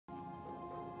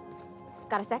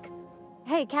Got a sec?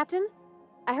 Hey, Captain.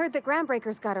 I heard that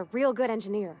Groundbreaker's got a real good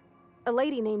engineer. A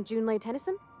lady named Junlei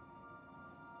Tennyson?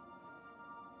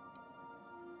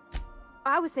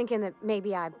 I was thinking that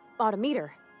maybe I ought to meet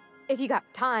her. If you got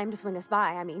time to swing us by,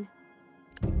 I mean.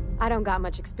 I don't got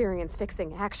much experience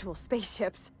fixing actual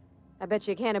spaceships. I bet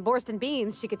you a can of Borston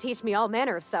beans she could teach me all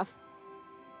manner of stuff.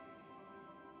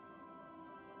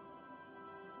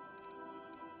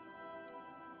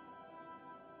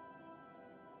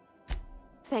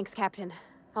 Thanks, Captain.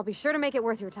 I'll be sure to make it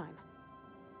worth your time.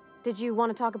 Did you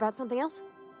want to talk about something else?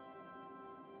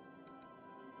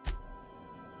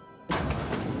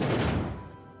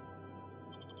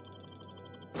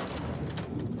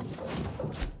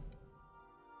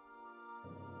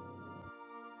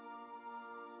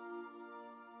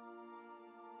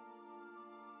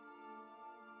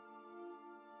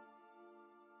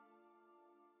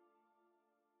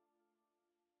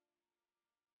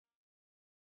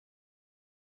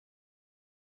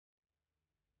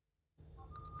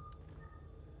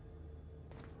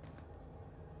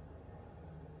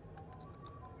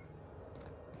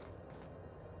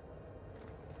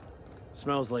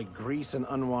 Smells like grease and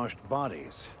unwashed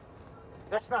bodies.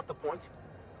 That's not the point.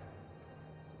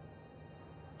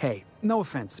 Hey, no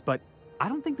offense, but I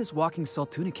don't think this walking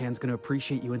Saltuna can's gonna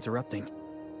appreciate you interrupting.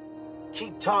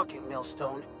 Keep talking,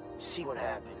 Millstone. See what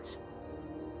happens.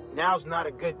 Now's not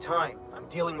a good time. I'm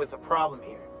dealing with a problem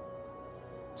here.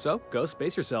 So, go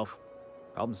space yourself.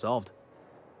 Problem solved.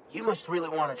 You must really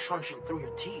want a truncheon through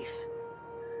your teeth.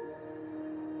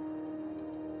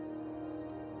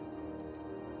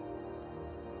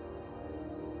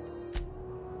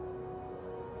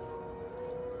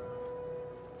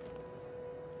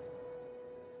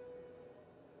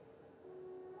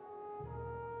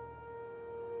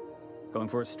 Going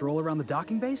for a stroll around the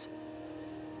docking base?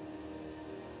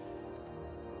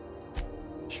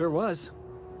 Sure was.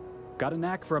 Got a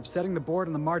knack for upsetting the board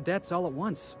and the Mardettes all at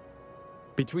once.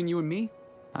 Between you and me,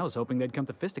 I was hoping they'd come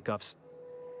to fisticuffs.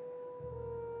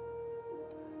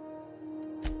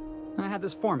 I had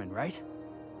this foreman, right?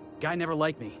 Guy never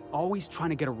liked me, always trying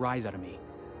to get a rise out of me.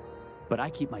 But I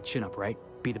keep my chin up, right?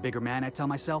 Be the bigger man, I tell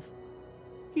myself.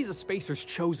 He's a Spacer's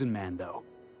chosen man, though.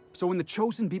 So when the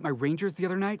Chosen beat my Rangers the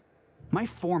other night, my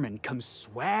foreman comes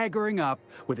swaggering up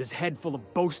with his head full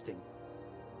of boasting.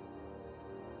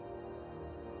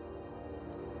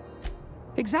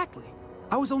 Exactly.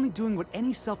 I was only doing what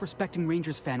any self-respecting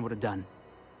Rangers fan would have done.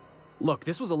 Look,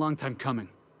 this was a long time coming.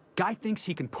 Guy thinks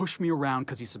he can push me around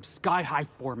because he's some sky-high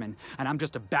foreman, and I'm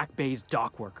just a back bay's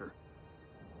dock worker.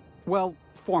 Well,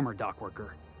 former dock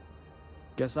worker.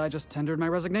 Guess I just tendered my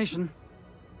resignation.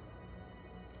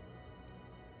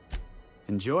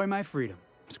 Enjoy my freedom.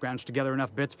 Scrounged together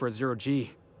enough bits for a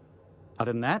 0G.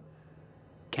 Other than that,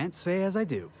 can't say as I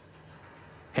do.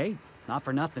 Hey, not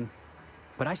for nothing,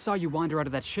 but I saw you wander out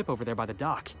of that ship over there by the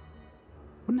dock.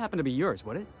 Wouldn't happen to be yours,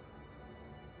 would it?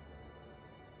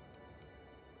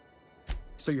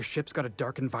 So your ship's got a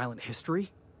dark and violent history?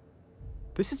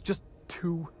 This is just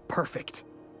too perfect.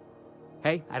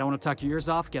 Hey, I don't want to talk your ears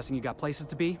off, guessing you got places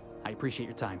to be. I appreciate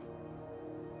your time.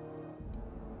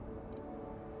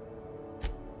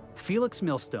 Felix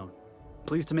Millstone.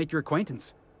 Pleased to make your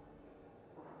acquaintance.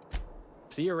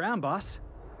 See you around, boss.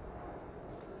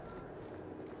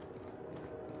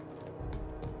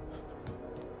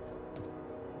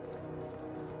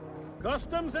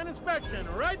 Customs and inspection,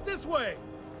 right this way.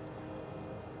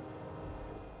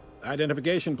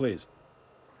 Identification, please.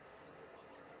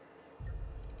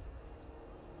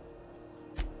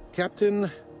 Captain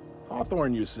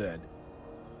Hawthorne, you said.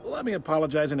 Let me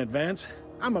apologize in advance.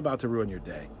 I'm about to ruin your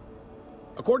day.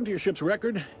 According to your ship's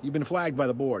record, you've been flagged by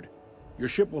the board. Your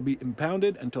ship will be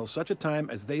impounded until such a time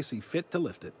as they see fit to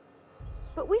lift it.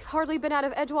 But we've hardly been out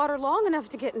of Edgewater long enough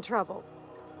to get in trouble.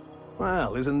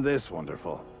 Well, isn't this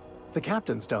wonderful? The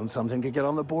captain's done something to get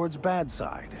on the board's bad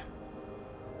side.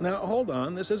 Now, hold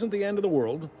on. This isn't the end of the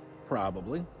world.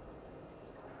 Probably.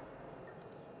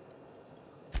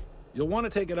 You'll want to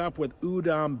take it up with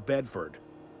Udom Bedford,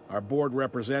 our board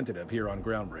representative here on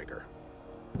Groundbreaker.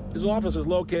 His office is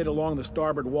located along the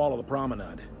starboard wall of the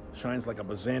promenade. Shines like a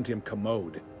Byzantium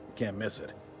commode. You can't miss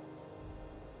it.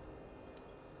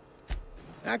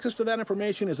 Access to that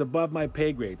information is above my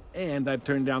pay grade, and I've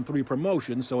turned down 3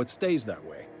 promotions, so it stays that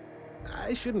way.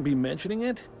 I shouldn't be mentioning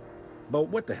it, but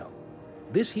what the hell?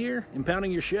 This here,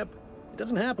 impounding your ship, it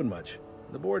doesn't happen much.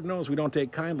 The board knows we don't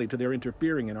take kindly to their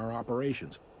interfering in our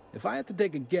operations. If I had to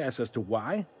take a guess as to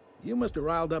why, you must have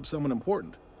riled up someone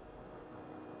important.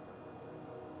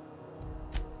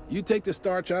 You take the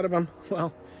starch out of them,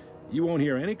 well, you won't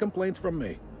hear any complaints from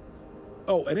me.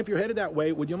 Oh, and if you're headed that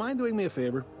way, would you mind doing me a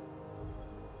favor?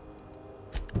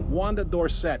 Wanda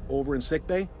Dorset over in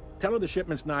sickbay, tell her the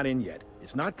shipment's not in yet.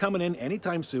 It's not coming in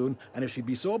anytime soon, and if she'd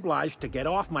be so obliged to get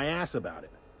off my ass about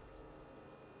it.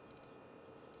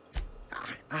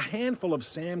 A handful of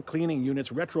SAM cleaning units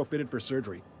retrofitted for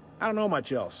surgery. I don't know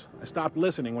much else. I stopped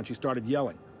listening when she started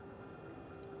yelling.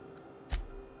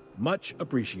 Much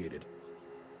appreciated.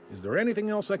 Is there anything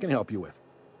else I can help you with?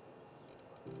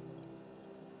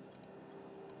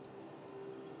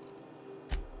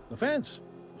 The fence.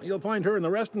 You'll find her in the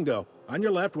rest and go, on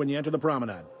your left when you enter the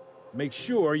promenade. Make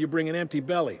sure you bring an empty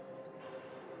belly.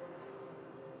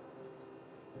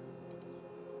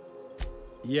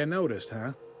 You noticed,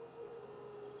 huh?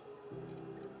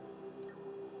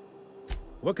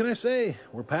 What can I say?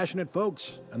 We're passionate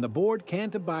folks, and the board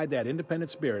can't abide that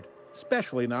independent spirit,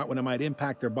 especially not when it might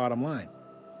impact their bottom line.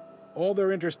 All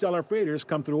their interstellar freighters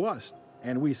come through us,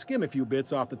 and we skim a few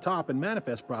bits off the top and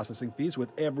manifest processing fees with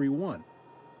every one.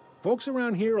 Folks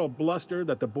around here will bluster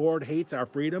that the board hates our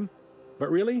freedom,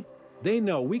 but really, they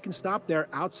know we can stop their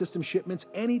out-system shipments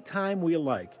anytime we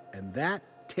like, and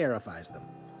that terrifies them.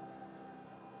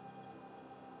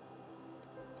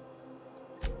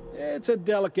 It's a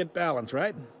delicate balance,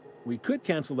 right? We could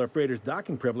cancel their freighters'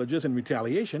 docking privileges in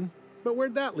retaliation, but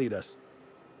where'd that lead us?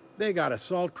 They got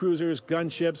assault cruisers,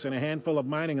 gunships, and a handful of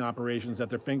mining operations at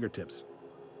their fingertips.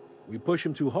 We push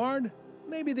them too hard,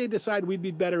 maybe they decide we'd be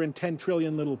better in 10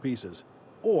 trillion little pieces.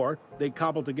 Or they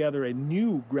cobble together a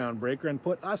new groundbreaker and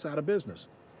put us out of business.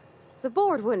 The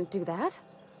board wouldn't do that.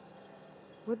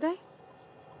 Would they?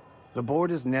 The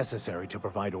board is necessary to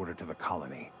provide order to the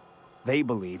colony. They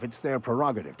believe it's their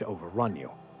prerogative to overrun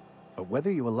you. But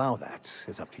whether you allow that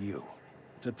is up to you.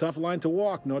 It's a tough line to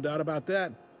walk, no doubt about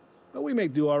that. But we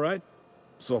make do all right.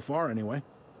 So far, anyway.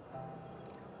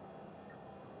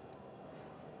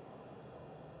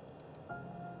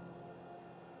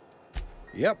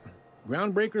 Yep.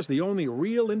 Groundbreaker's the only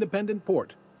real independent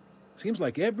port. Seems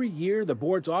like every year the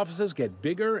board's offices get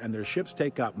bigger and their ships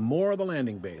take up more of the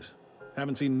landing bays.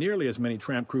 Haven't seen nearly as many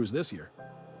tramp crews this year.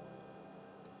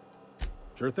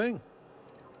 Sure thing.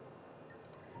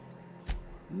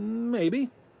 Maybe.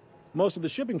 Most of the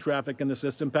shipping traffic in the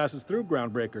system passes through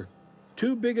Groundbreaker.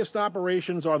 Two biggest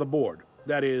operations are the board,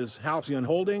 that is, Halcyon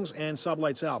Holdings and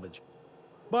Sublight Salvage.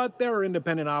 But there are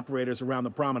independent operators around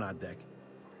the promenade deck.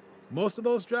 Most of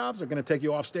those jobs are going to take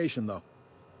you off station, though.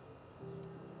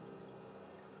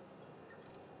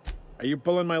 Are you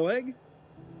pulling my leg?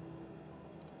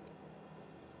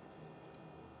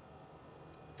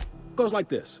 Goes like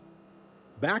this.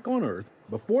 Back on Earth,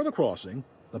 before the crossing,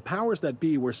 the powers that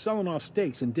be were selling off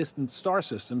stakes in distant star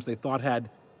systems they thought had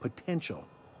potential.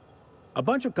 A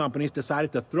bunch of companies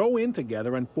decided to throw in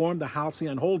together and form the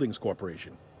Halcyon Holdings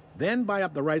Corporation, then buy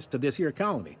up the rights to this here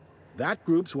colony. That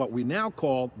group's what we now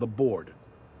call the board.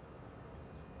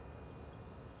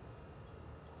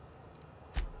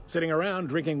 Sitting around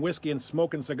drinking whiskey and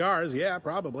smoking cigars, yeah,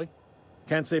 probably.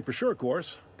 Can't say for sure, of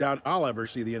course. Doubt I'll ever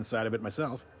see the inside of it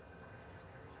myself.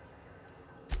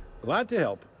 Glad to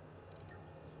help.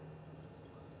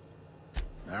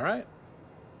 All right.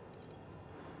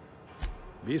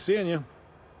 Be seeing you.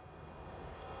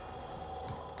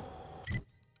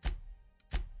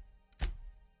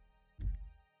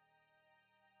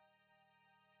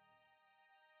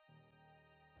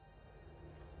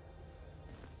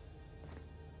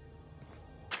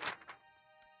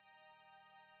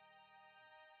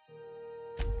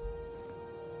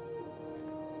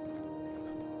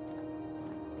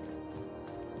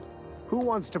 Who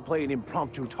wants to play an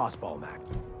impromptu tossball match?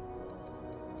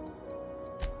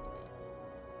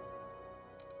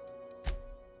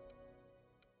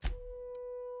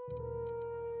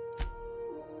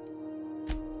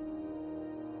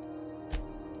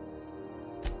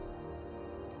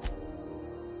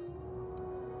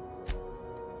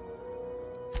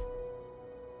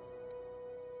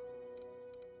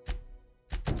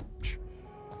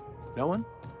 No one?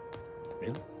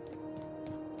 Really?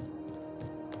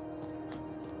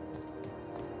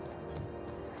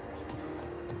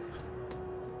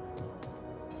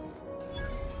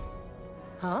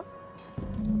 Huh?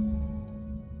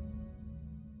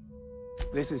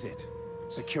 This is it.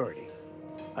 Security.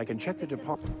 I can check the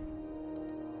department's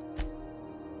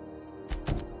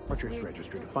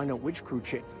registry to find out which crew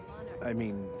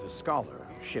the scholar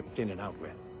shipped in and out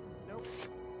with. No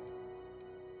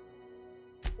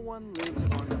one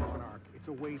lives on the Monarch. It's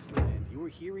a wasteland. You were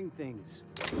hearing things.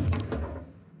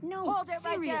 No, Hold it right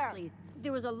there. seriously.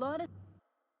 There was a lot of...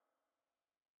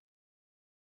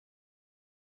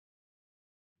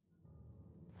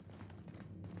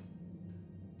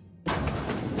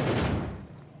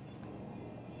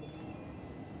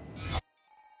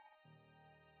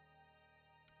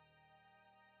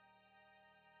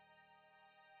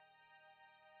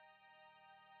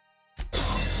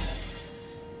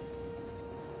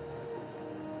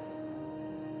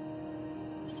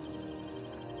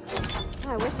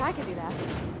 I wish I could do that.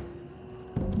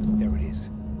 There it is.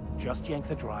 Just yank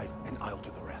the drive, and I'll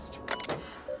do the rest.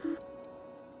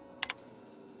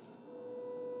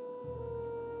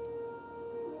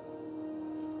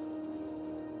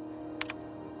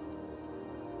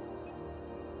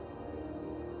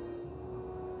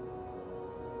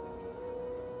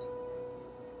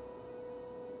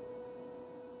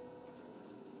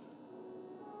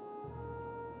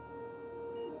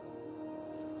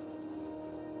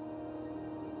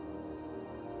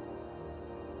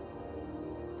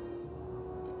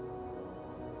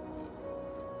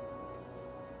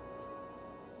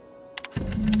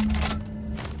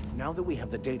 Now that we have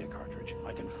the data cartridge,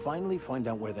 I can finally find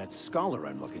out where that scholar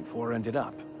I'm looking for ended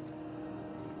up.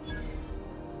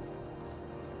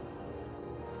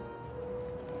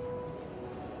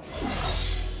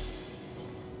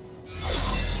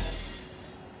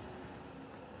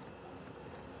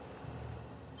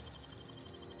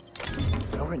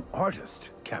 You're an artist,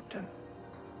 Captain.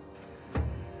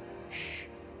 Shh.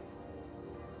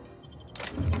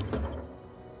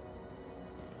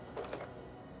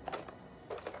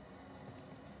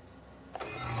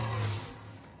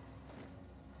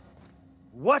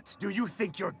 What do you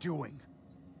think you're doing?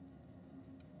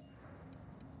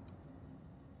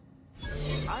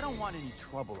 I don't want any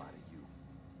trouble out of you.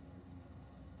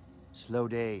 Slow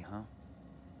day, huh?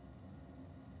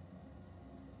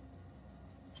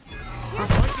 This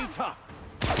might be tough.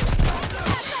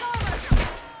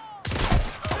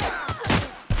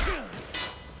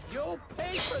 You'll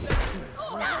pay for that!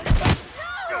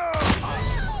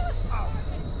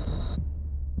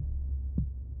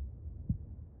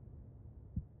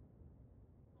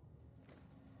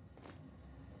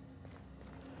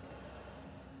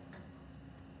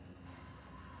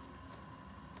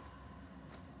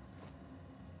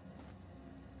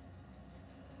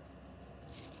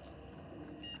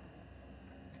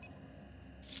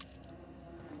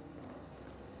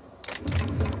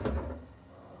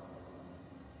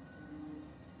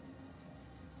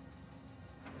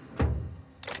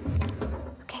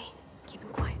 Okay, keep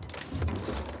it quiet.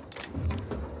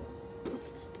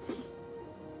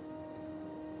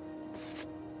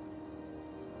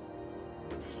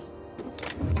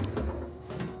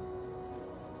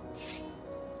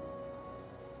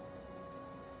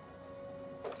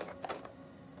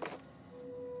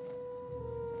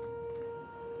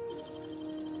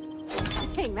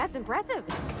 Dang, that's impressive.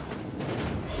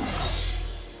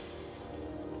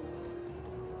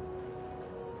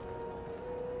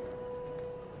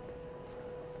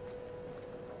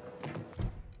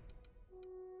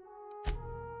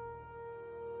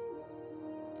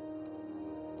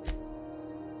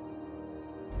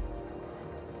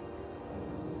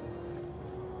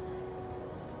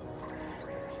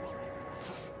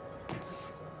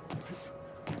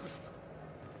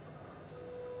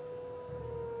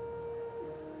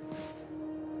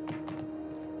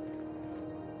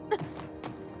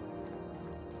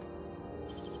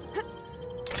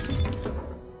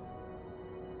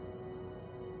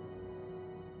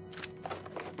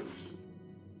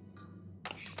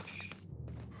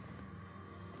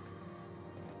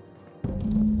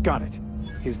 Got it.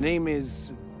 His name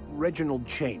is Reginald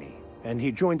Cheney, and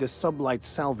he joined a sublight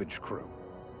salvage crew.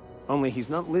 Only he's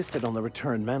not listed on the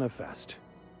return manifest.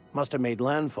 Must have made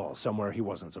landfall somewhere he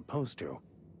wasn't supposed to.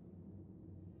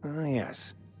 Ah,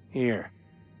 yes. Here.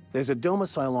 There's a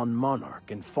domicile on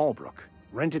Monarch in Fallbrook,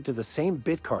 rented to the same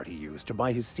bit card he used to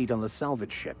buy his seat on the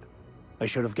salvage ship. I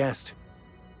should have guessed.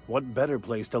 What better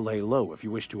place to lay low if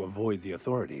you wish to avoid the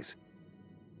authorities?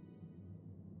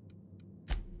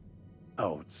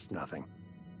 Oh, it's nothing.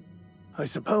 I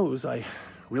suppose I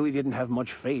really didn't have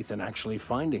much faith in actually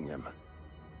finding him.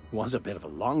 Was a bit of a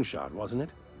long shot, wasn't it?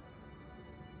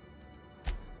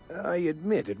 I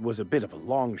admit it was a bit of a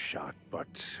long shot,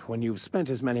 but when you've spent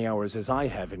as many hours as I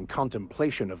have in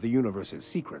contemplation of the universe's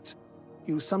secrets,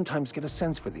 you sometimes get a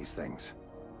sense for these things.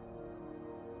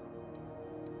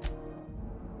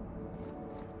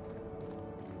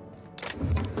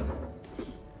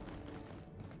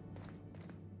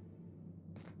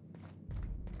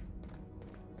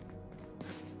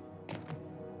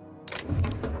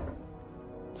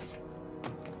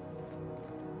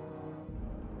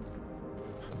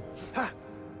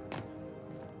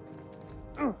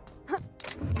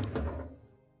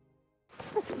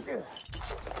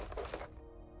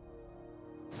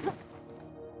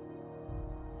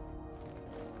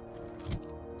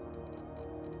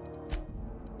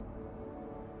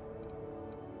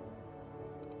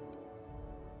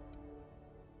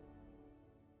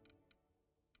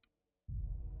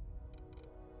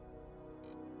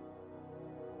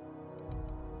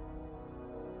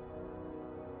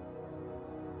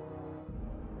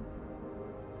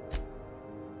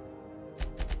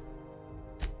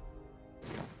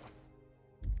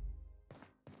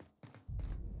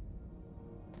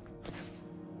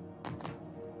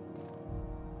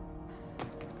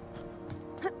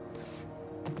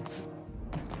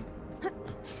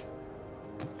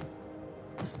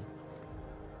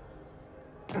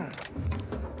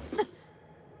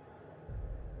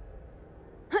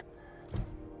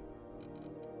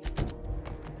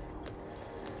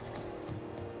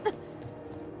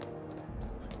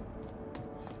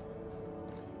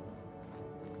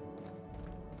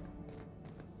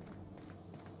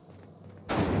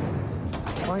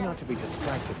 Try not to be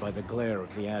distracted by the glare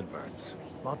of the adverts.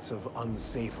 Lots of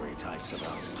unsavory types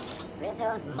about.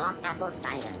 Rizzo's mock apple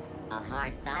cider. A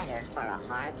hard cider for a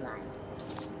hard life.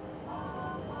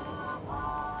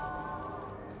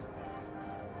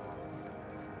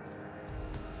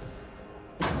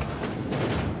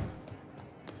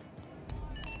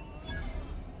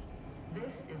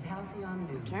 This is Halcyon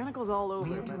News. Mechanicals all over,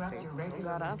 We but interrupt they your still regularly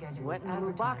got us scheduled sweating to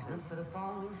move advertisements boxes. for the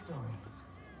following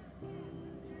story.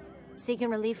 Seeking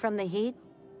relief from the heat?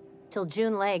 Till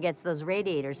June Lay gets those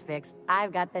radiators fixed,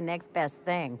 I've got the next best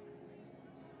thing.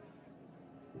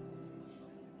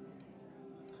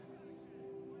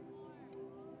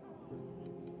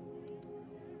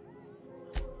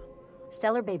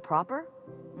 Stellar Bay proper?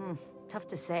 Tough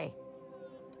to say.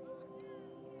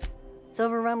 It's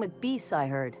overrun with beasts, I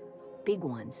heard. Big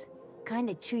ones.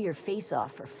 Kinda chew your face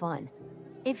off for fun.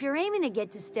 If you're aiming to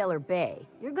get to Stellar Bay,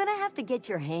 you're gonna have to get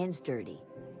your hands dirty.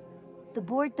 The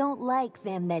board don't like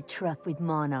them that truck with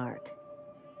Monarch.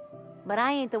 But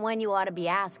I ain't the one you ought to be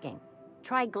asking.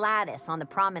 Try Gladys on the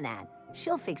promenade.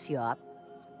 She'll fix you up.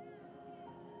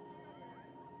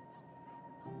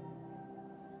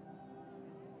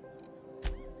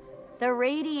 The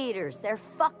radiators, they're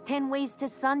fucked 10 ways to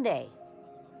Sunday.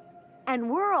 And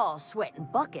we're all sweating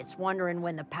buckets wondering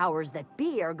when the powers that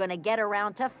be are gonna get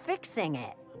around to fixing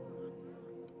it.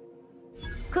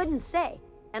 Couldn't say,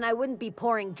 and I wouldn't be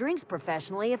pouring drinks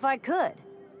professionally if I could.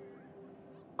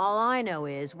 All I know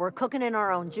is we're cooking in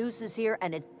our own juices here,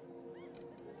 and it's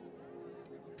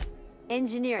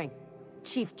engineering.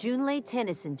 Chief Junlei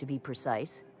Tennyson, to be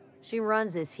precise. She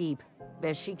runs this heap.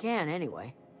 Best she can,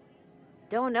 anyway.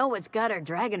 Don't know what's got her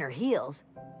dragging her heels,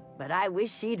 but I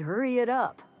wish she'd hurry it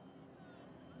up.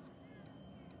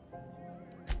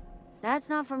 That's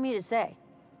not for me to say.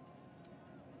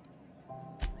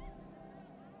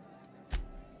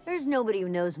 There's nobody who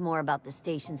knows more about the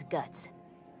station's guts.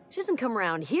 She doesn't come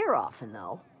around here often,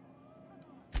 though.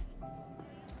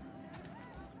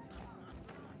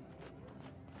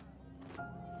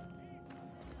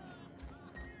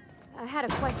 I had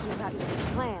a question about your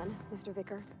plan, Mr.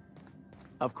 Vicar.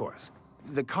 Of course.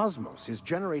 The cosmos is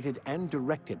generated and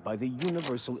directed by the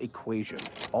universal equation,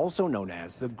 also known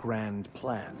as the Grand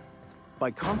Plan.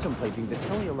 By contemplating the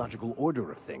teleological order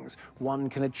of things, one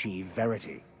can achieve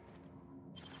verity.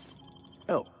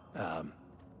 Oh,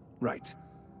 right.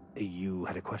 You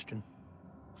had a question?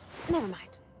 Never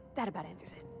mind. That about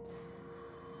answers it.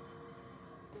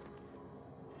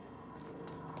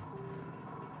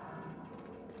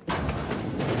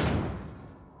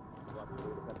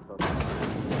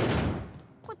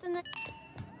 What's in the...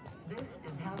 This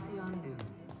is Halcyon News.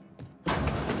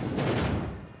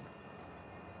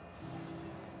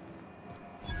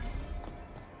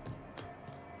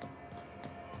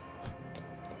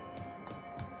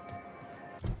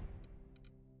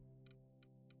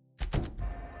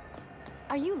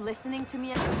 Are you listening to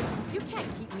me? You can't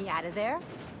keep me out of there.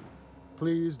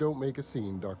 Please don't make a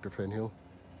scene, Dr. Fenhill.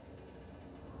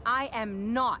 I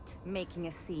am not making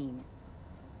a scene.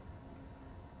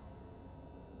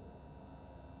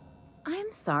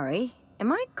 I'm sorry.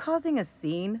 Am I causing a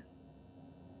scene?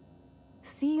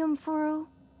 See, Umfuru?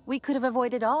 We could have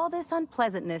avoided all this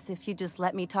unpleasantness if you just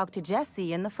let me talk to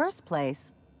Jessie in the first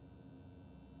place.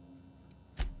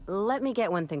 Let me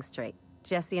get one thing straight.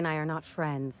 Jessie and I are not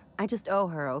friends. I just owe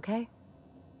her, okay?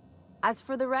 As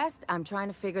for the rest, I'm trying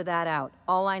to figure that out.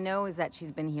 All I know is that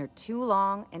she's been here too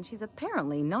long, and she's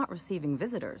apparently not receiving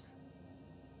visitors.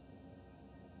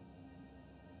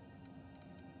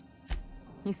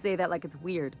 You say that like it's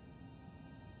weird.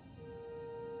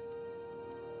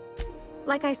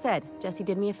 Like I said, Jessie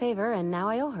did me a favor, and now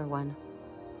I owe her one.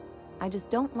 I just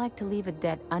don't like to leave a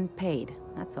debt unpaid,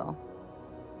 that's all.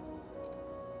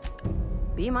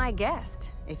 Be my guest.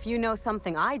 If you know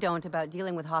something I don't about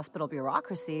dealing with hospital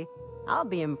bureaucracy, I'll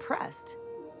be impressed.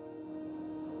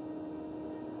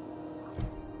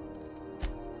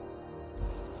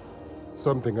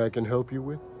 Something I can help you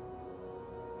with?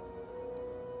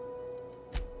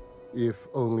 If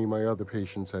only my other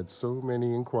patients had so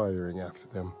many inquiring after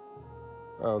them.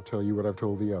 I'll tell you what I've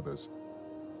told the others.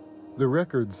 The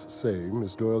records say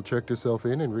Miss Doyle checked herself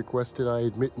in and requested I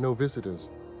admit no visitors.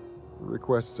 The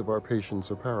requests of our patients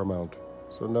are paramount,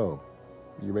 so no,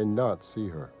 you may not see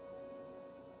her.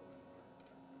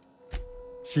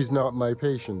 She's not my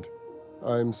patient.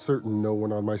 I'm certain no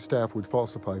one on my staff would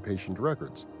falsify patient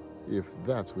records, if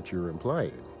that's what you're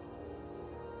implying.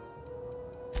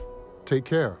 Take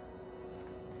care.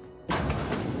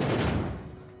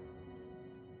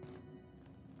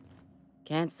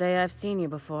 Can't say I've seen you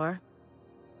before.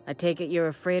 I take it you're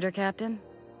a freighter captain?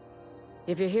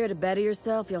 If you're here to better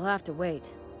yourself, you'll have to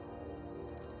wait.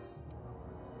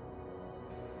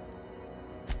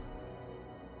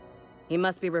 He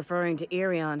must be referring to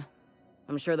Irion.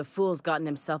 I'm sure the fool's gotten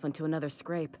himself into another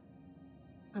scrape.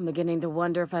 I'm beginning to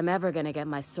wonder if I'm ever gonna get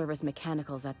my service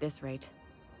mechanicals at this rate.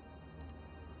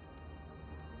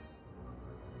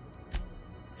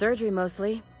 Surgery,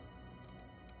 mostly.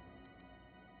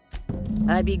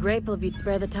 I'd be grateful if you'd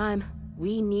spare the time.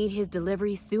 We need his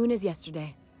delivery soon as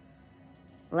yesterday.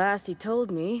 Last he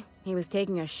told me, he was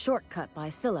taking a shortcut by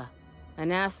Scylla,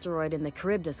 an asteroid in the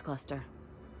Charybdis cluster.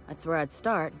 That's where I'd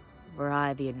start, were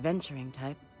I the adventuring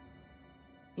type.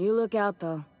 You look out,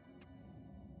 though.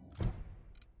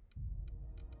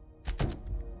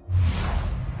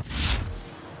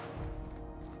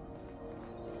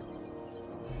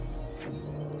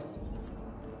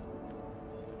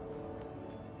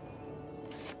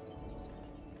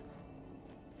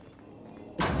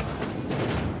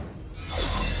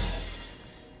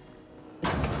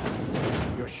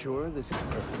 You're sure this is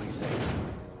perfectly safe?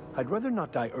 I'd rather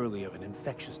not die early of an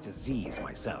infectious disease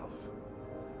myself.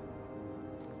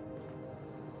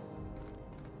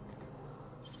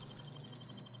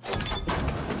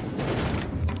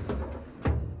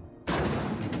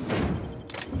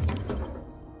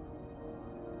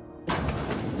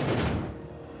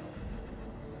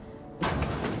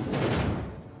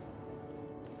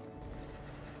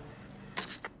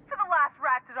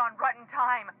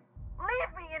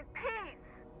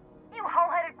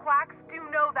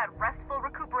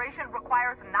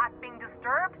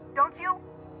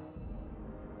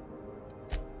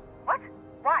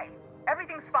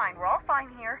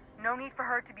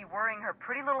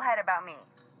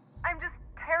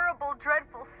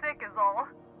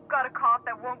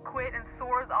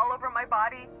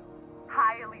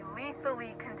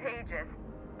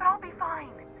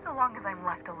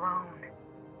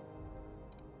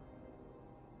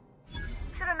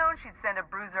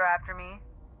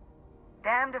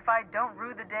 Damned if I don't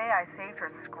rue the day I saved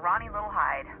her scrawny little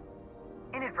hide.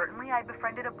 Inadvertently, I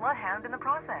befriended a bloodhound in the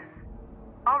process.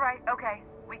 Alright, okay,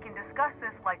 we can discuss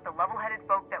this like the level-headed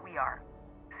folk that we are.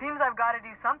 Seems I've got to do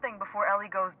something before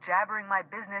Ellie goes jabbering my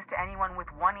business to anyone with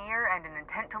one ear and an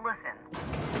intent to listen.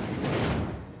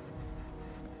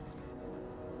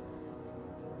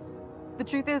 The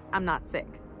truth is, I'm not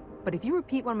sick. But if you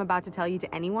repeat what I'm about to tell you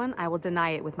to anyone, I will deny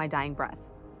it with my dying breath.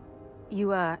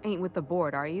 You, ain't with the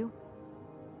board, are you?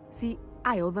 See,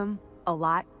 I owe them a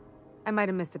lot. I might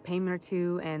have missed a payment or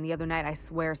two, and the other night I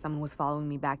swear someone was following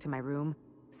me back to my room.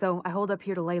 So I hold up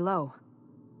here to lay low.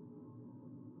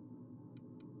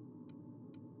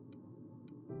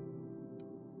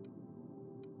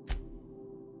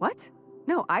 What?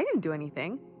 No, I didn't do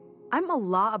anything. I'm a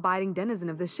law-abiding denizen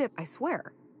of this ship, I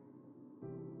swear.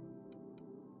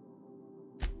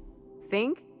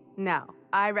 Think? No.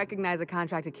 I recognize a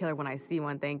contracted killer when I see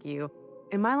one, thank you.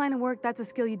 In my line of work, that's a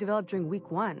skill you develop during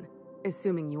week 1,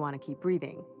 assuming you want to keep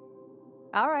breathing.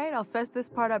 All right, I'll fess this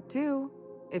part up too,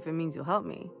 if it means you'll help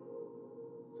me.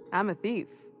 I'm a thief.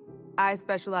 I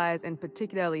specialize in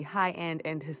particularly high-end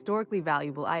and historically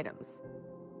valuable items.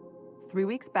 3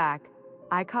 weeks back,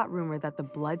 I caught rumor that the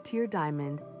blood-tier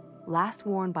diamond, last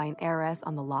worn by an heiress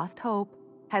on the Lost Hope,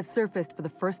 had surfaced for the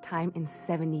first time in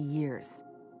 70 years.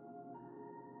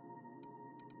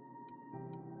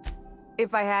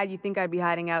 If I had, you think I'd be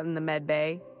hiding out in the med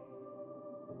bay?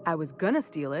 I was gonna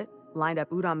steal it, lined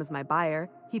up Udom as my buyer.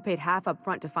 He paid half up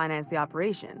front to finance the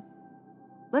operation.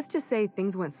 Let's just say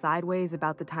things went sideways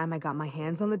about the time I got my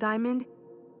hands on the diamond,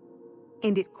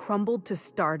 and it crumbled to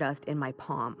stardust in my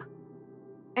palm.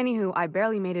 Anywho, I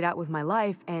barely made it out with my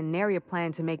life, and nary a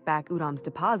plan to make back Udom's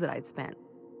deposit I'd spent.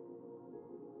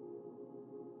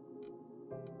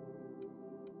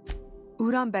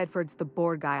 Udom Bedford's the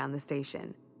board guy on the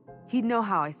station. He'd know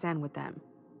how I stand with them.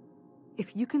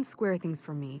 If you can square things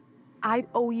for me, I'd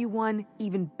owe you one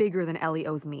even bigger than Ellie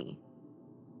owes me.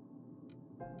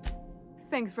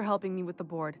 Thanks for helping me with the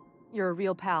board. You're a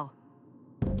real pal.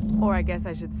 Or I guess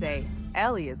I should say,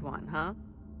 Ellie is one, huh?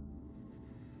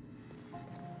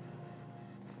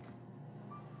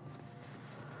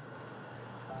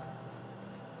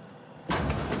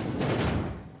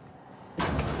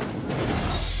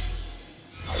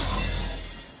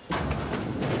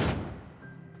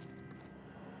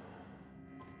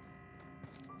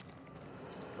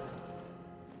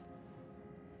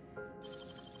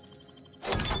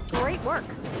 Great work.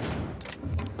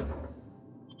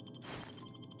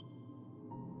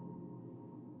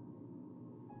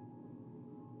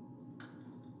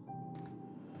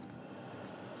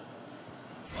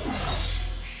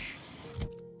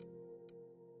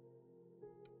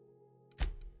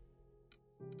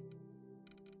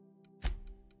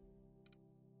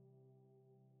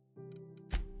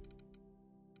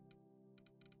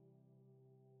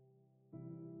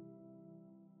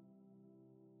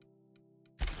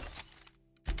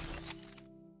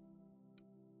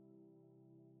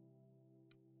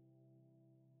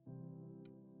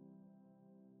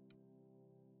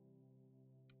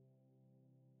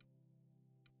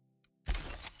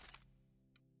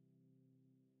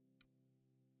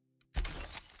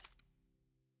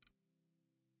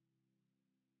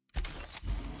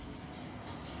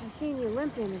 seen you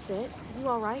limping a bit. You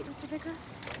all right, Mr. Vicker?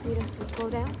 Need us to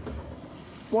slow down?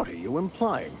 What are you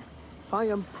implying? I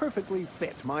am perfectly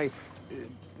fit. My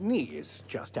knee is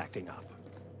just acting up.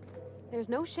 There's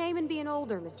no shame in being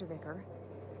older, Mr. Vicker.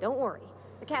 Don't worry.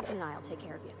 The captain and I'll take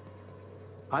care of you.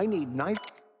 I need nice...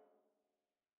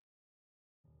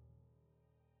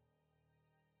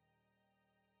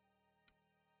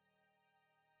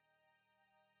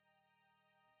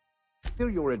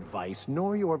 Neither your advice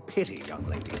nor your pity, young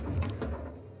lady.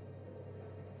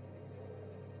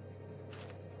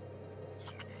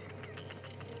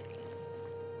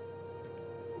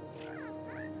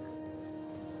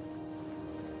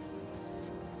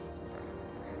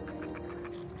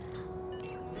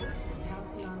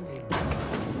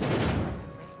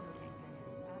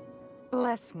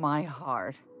 Bless my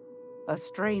heart. A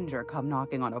stranger come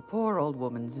knocking on a poor old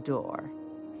woman's door.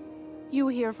 You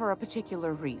here for a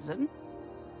particular reason?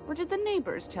 Or did the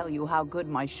neighbors tell you how good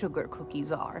my sugar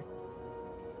cookies are?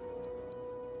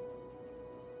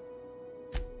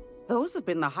 Those have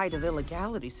been the height of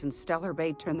illegality since Stellar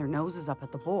Bay turned their noses up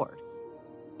at the board.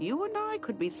 You and I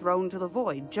could be thrown to the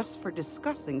void just for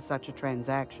discussing such a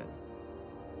transaction.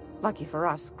 Lucky for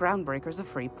us, Groundbreaker's a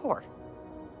free port.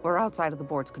 We're outside of the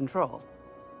board's control.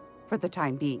 For the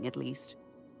time being, at least.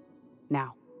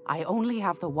 Now, I only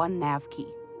have the one nav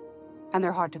key. And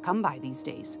they're hard to come by these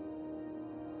days.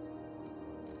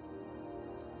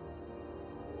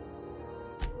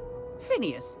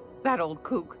 Phineas, that old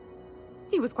kook.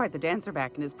 He was quite the dancer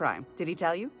back in his prime, did he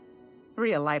tell you?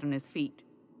 Real light on his feet.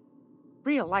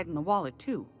 Real light on the wallet,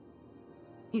 too.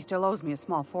 He still owes me a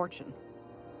small fortune.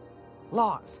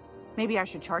 Laws. Maybe I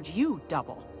should charge you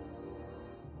double.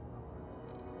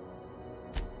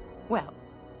 Well,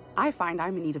 I find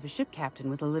I'm in need of a ship captain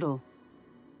with a little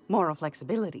moral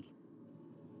flexibility.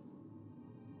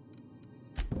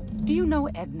 Do you know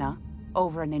Edna,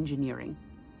 over in engineering?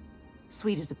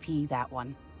 Sweet as a pea, that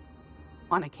one.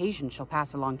 On occasion, she'll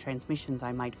pass along transmissions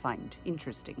I might find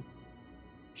interesting.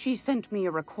 She sent me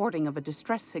a recording of a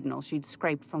distress signal she'd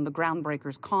scraped from the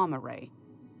Groundbreaker's comm array.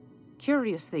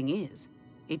 Curious thing is,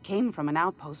 it came from an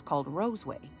outpost called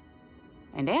Roseway.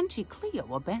 And Auntie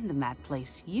Cleo abandoned that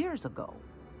place years ago.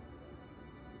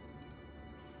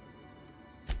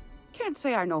 Can't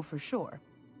say I know for sure.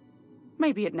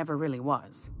 Maybe it never really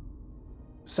was.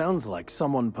 Sounds like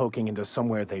someone poking into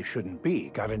somewhere they shouldn't be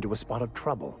got into a spot of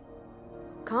trouble.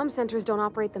 Comm centers don't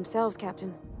operate themselves,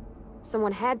 Captain.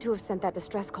 Someone had to have sent that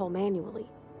distress call manually.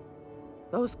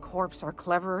 Those corps are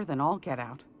cleverer than all get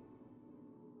out.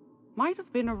 Might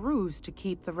have been a ruse to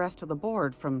keep the rest of the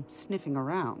board from sniffing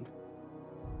around.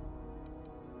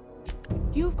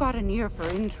 You've got an ear for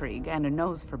intrigue and a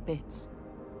nose for bits.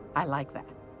 I like that.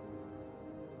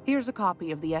 Here's a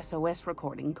copy of the SOS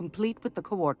recording, complete with the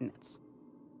coordinates.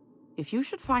 If you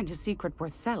should find a secret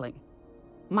worth selling,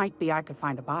 might be I could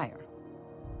find a buyer.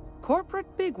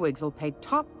 Corporate bigwigs will pay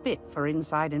top bit for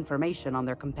inside information on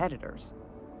their competitors.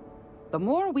 The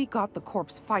more we got the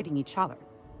corps fighting each other,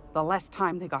 the less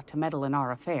time they got to meddle in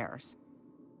our affairs.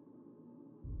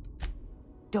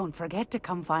 Don't forget to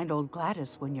come find old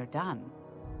Gladys when you're done.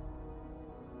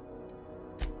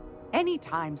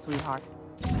 Anytime, sweetheart.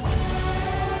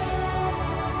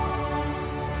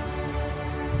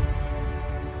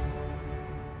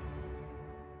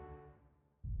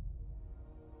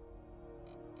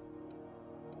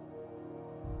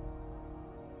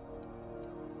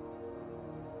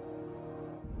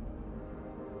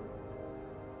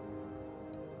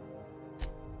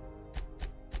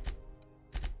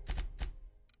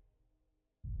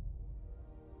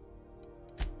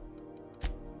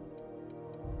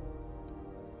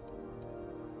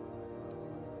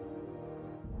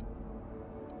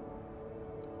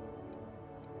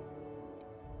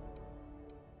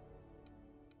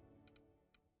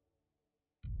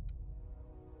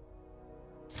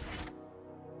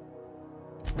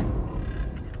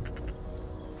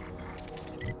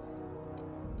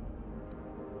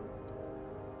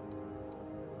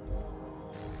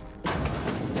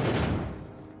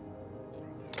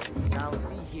 Now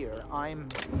see here,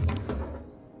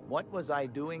 what was I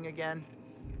doing again?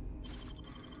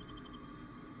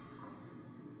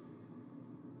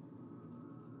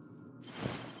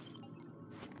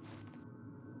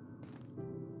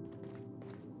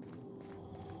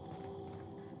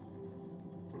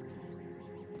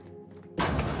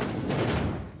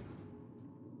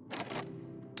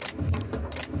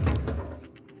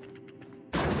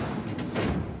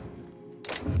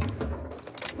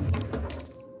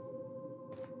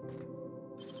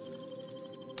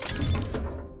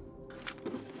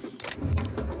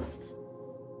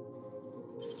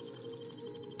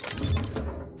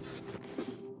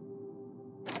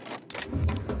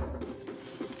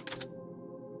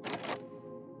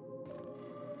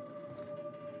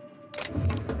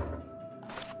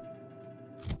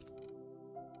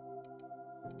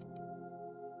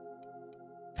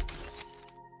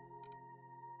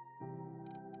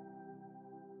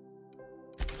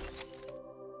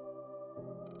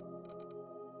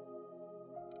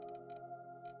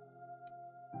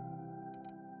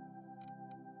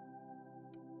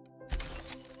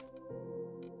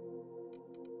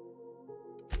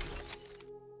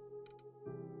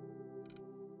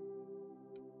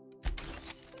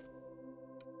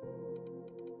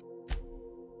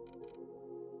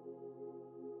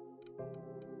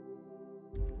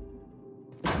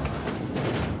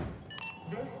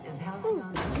 Ooh,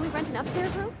 can we rent an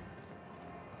upstairs room?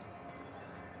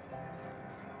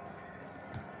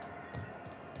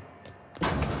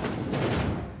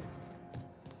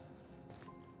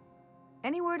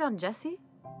 Any word on Jesse?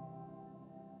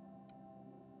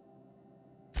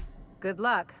 Good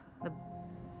luck. The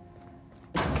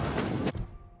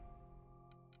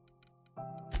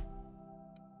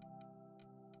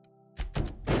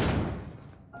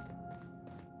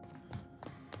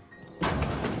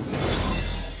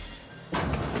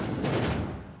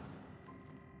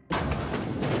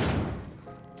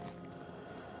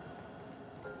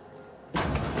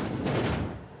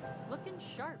Looking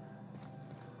sharp.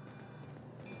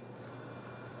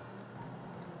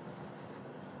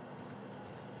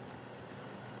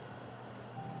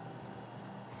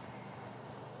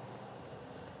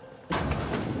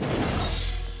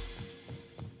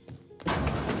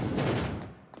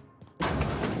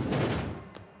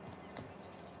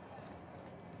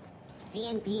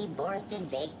 C&P Borston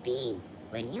Baked Beans.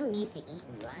 When you need to eat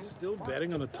and run... Still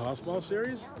betting on the tossball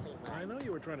series? I know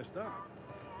you were trying to stop.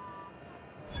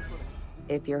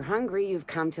 If you're hungry, you've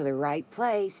come to the right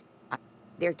place.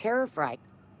 They're terror fried.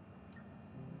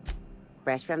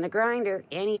 Fresh from the grinder,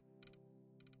 any...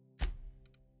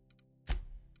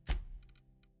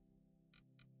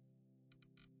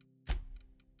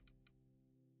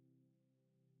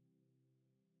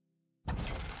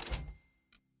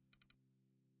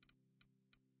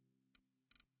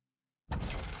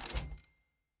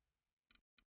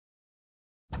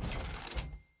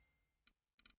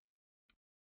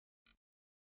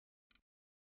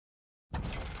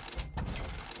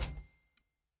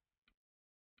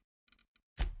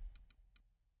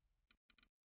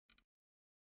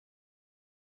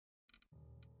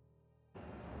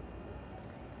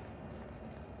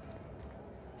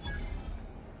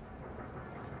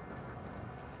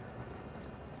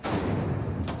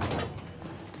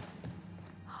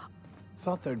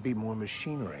 Thought there'd be more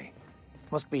machinery.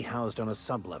 Must be housed on a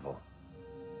sub-level.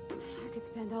 I could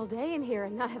spend all day in here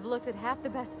and not have looked at half the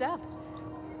best stuff.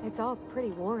 It's all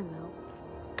pretty worn, though.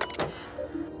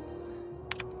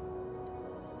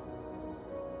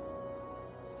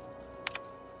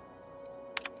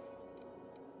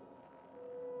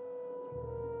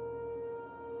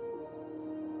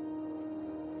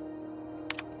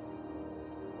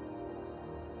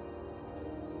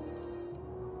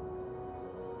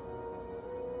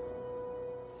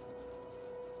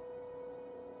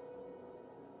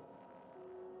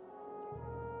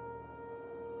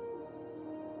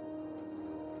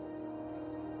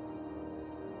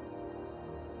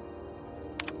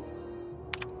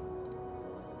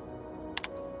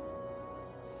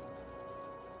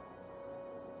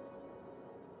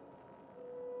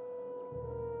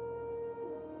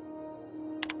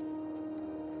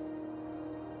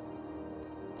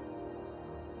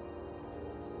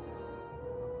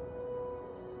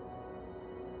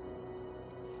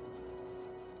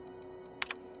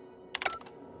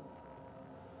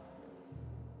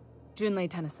 Junlei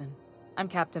Tennyson. I'm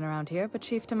captain around here, but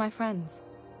chief to my friends.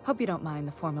 Hope you don't mind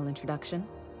the formal introduction.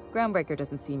 Groundbreaker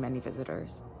doesn't see many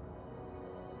visitors.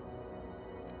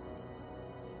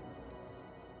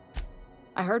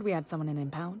 I heard we had someone in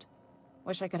impound.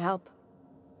 Wish I could help.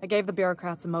 I gave the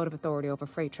bureaucrats a motive authority over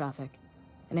freight traffic,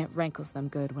 and it rankles them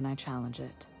good when I challenge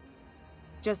it.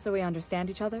 Just so we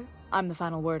understand each other, I'm the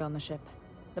final word on the ship.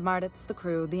 The Mardits, the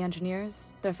crew, the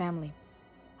engineers, their family.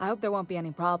 I hope there won't be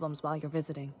any problems while you're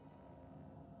visiting.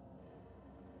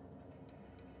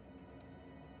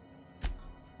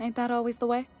 Ain't that always the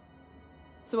way?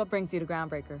 So what brings you to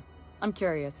Groundbreaker? I'm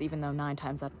curious, even though 9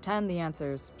 times out of 10 the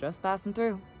answer's just passing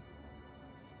through.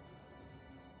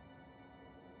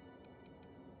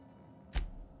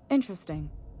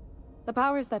 Interesting. The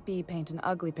powers that be paint an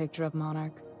ugly picture of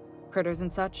Monarch. Critters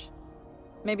and such.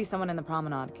 Maybe someone in the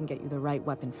promenade can get you the right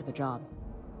weapon for the job.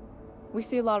 We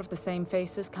see a lot of the same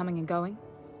faces coming and going.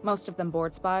 Most of them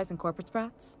board spies and corporate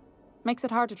sprats. Makes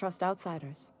it hard to trust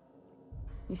outsiders.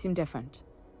 You seem different.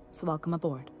 So welcome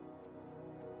aboard.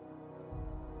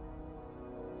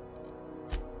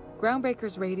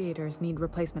 Groundbreaker's radiators need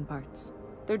replacement parts.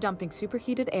 They're dumping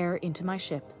superheated air into my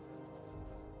ship.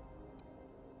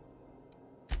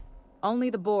 Only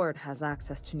the board has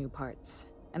access to new parts,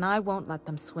 and I won't let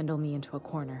them swindle me into a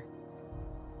corner.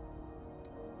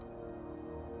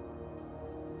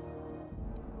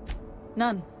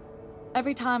 None.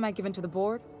 Every time I give in to the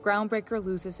board, Groundbreaker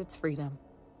loses its freedom.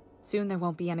 Soon there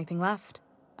won't be anything left.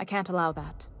 I can't allow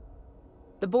that.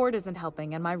 The board isn't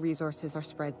helping, and my resources are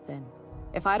spread thin.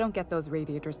 If I don't get those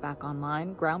radiators back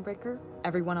online, Groundbreaker,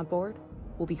 everyone aboard,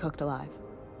 will be cooked alive.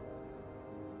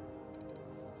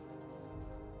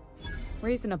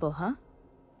 Reasonable, huh?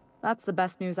 That's the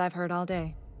best news I've heard all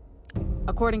day.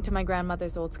 According to my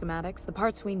grandmother's old schematics, the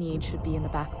parts we need should be in the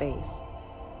back bays.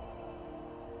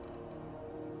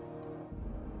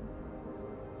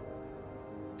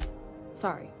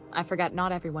 Sorry, I forgot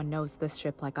not everyone knows this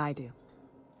ship like I do.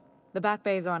 The back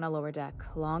bays are on a lower deck,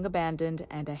 long abandoned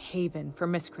and a haven for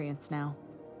miscreants now.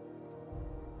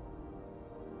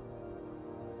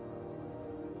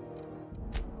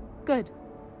 Good.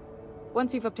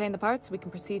 Once you've obtained the parts, we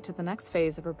can proceed to the next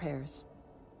phase of repairs.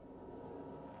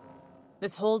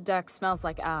 This whole deck smells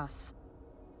like ass.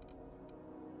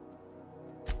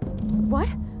 What?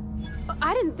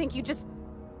 I didn't think you just...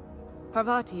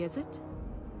 Parvati, is it?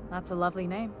 That's a lovely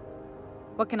name.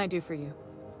 What can I do for you?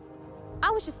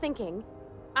 I was just thinking,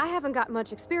 I haven't got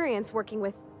much experience working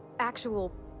with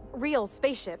actual, real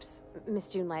spaceships,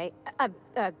 Miss Junlei.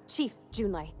 Chief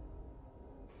Junlei.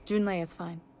 Junlei is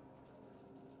fine.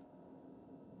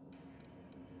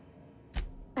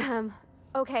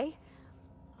 Okay.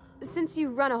 Since you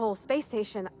run a whole space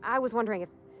station, I was wondering if...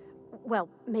 Well,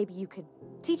 maybe you could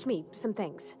teach me some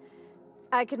things.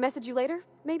 I could message you later,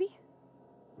 maybe?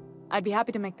 I'd be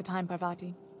happy to make the time,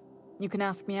 Parvati. You can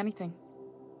ask me anything.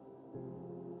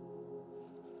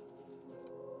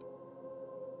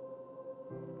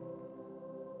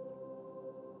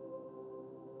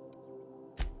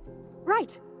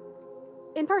 Right.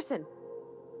 In person.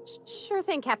 Sure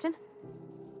thing, Captain.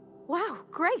 Wow,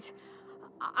 great.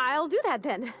 I'll do that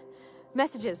then.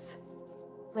 Messages.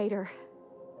 Later.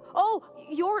 Oh,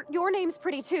 your name's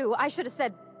pretty too. I should have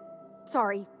said...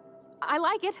 Sorry. I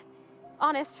like it.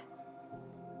 Honest.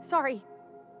 Sorry.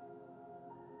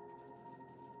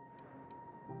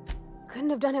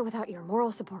 Couldn't have done it without your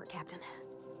moral support, Captain.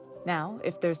 Now,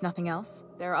 if there's nothing else,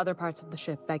 there are other parts of the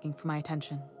ship begging for my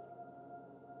attention.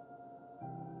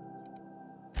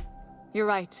 You're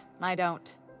right, I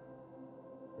don't.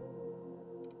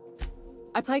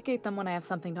 I placate them when I have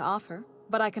something to offer,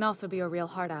 but I can also be a real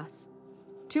hard-ass.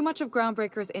 Too much of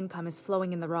Groundbreaker's income is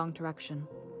flowing in the wrong direction.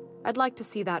 I'd like to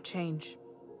see that change.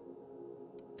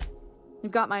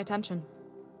 You've got my attention.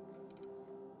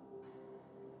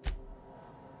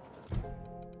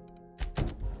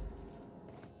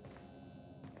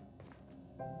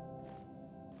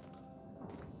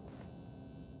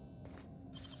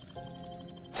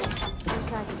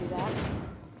 Wish I could do that.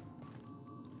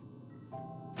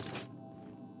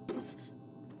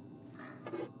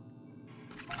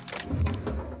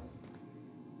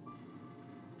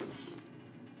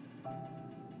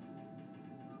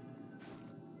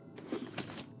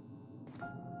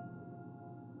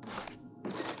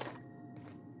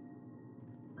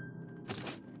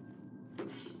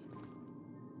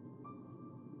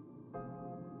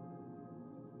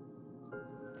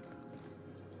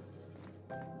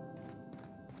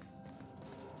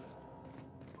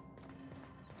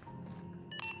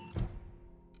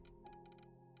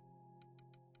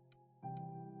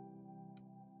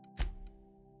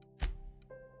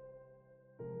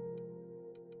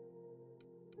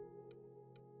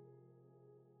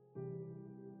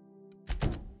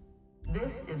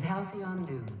 This is Halcyon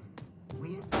News.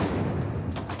 We...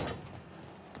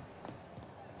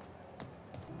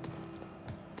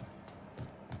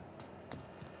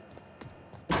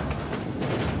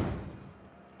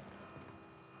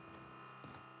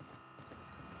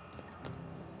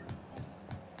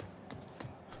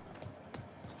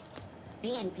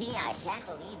 CNP, I can't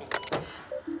believe it.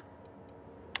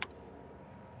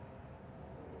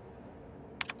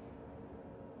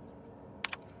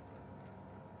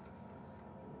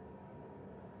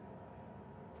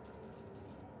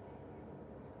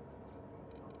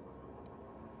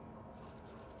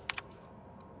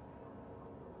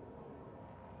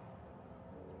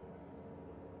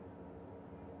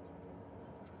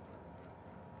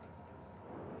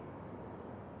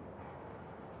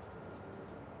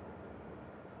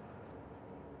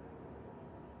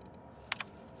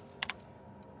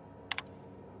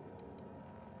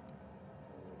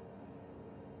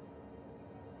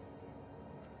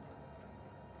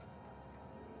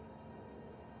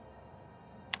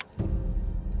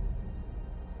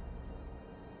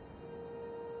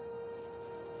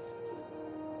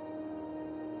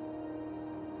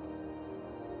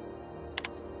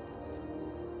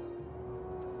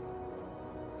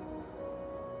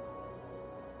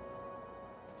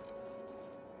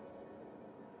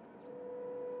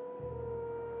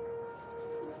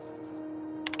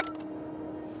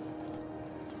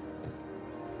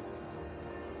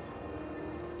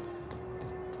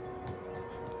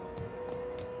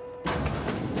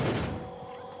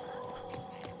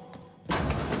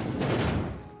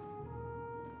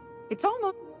 It's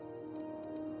almost...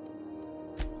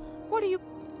 What do you...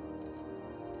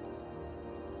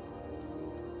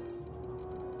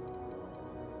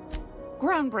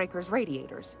 Groundbreaker's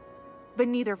radiators.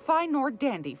 Been neither fine nor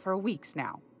dandy for weeks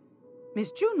now.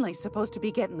 Miss Junley's supposed to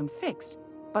be getting them fixed,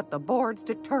 but the board's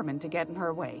determined to get in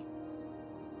her way.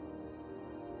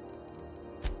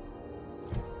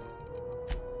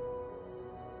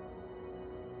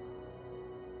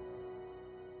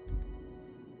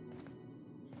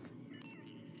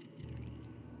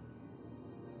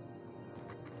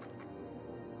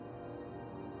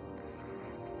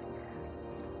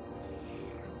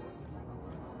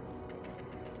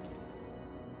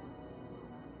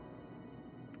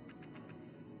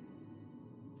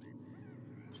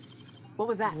 What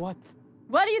was that? What?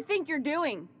 What do you think you're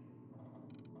doing?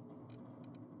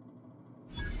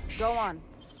 Go on,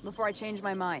 before I change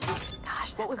my mind.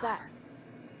 Gosh, what was that?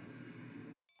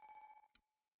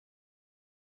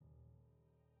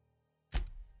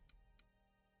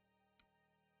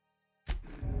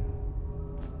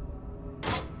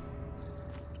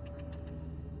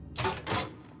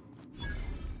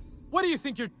 What do you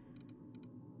think you're...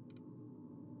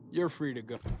 You're free to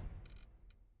go.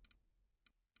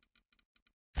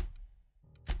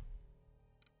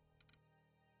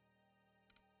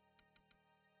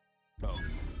 Oh.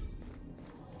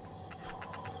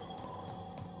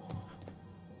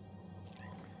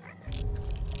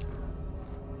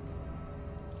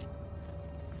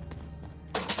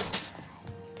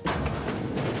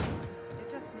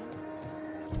 It's just me.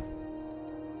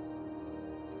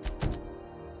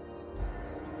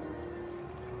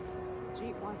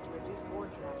 Chief wants to reduce board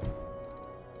traffic.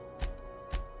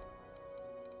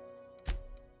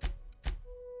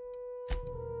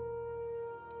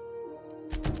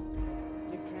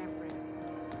 Get tram freight.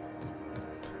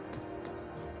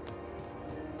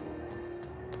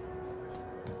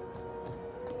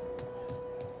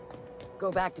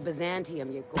 Go back to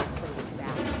Byzantium, you gold-plated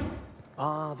bastard.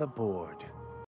 Ah, the board.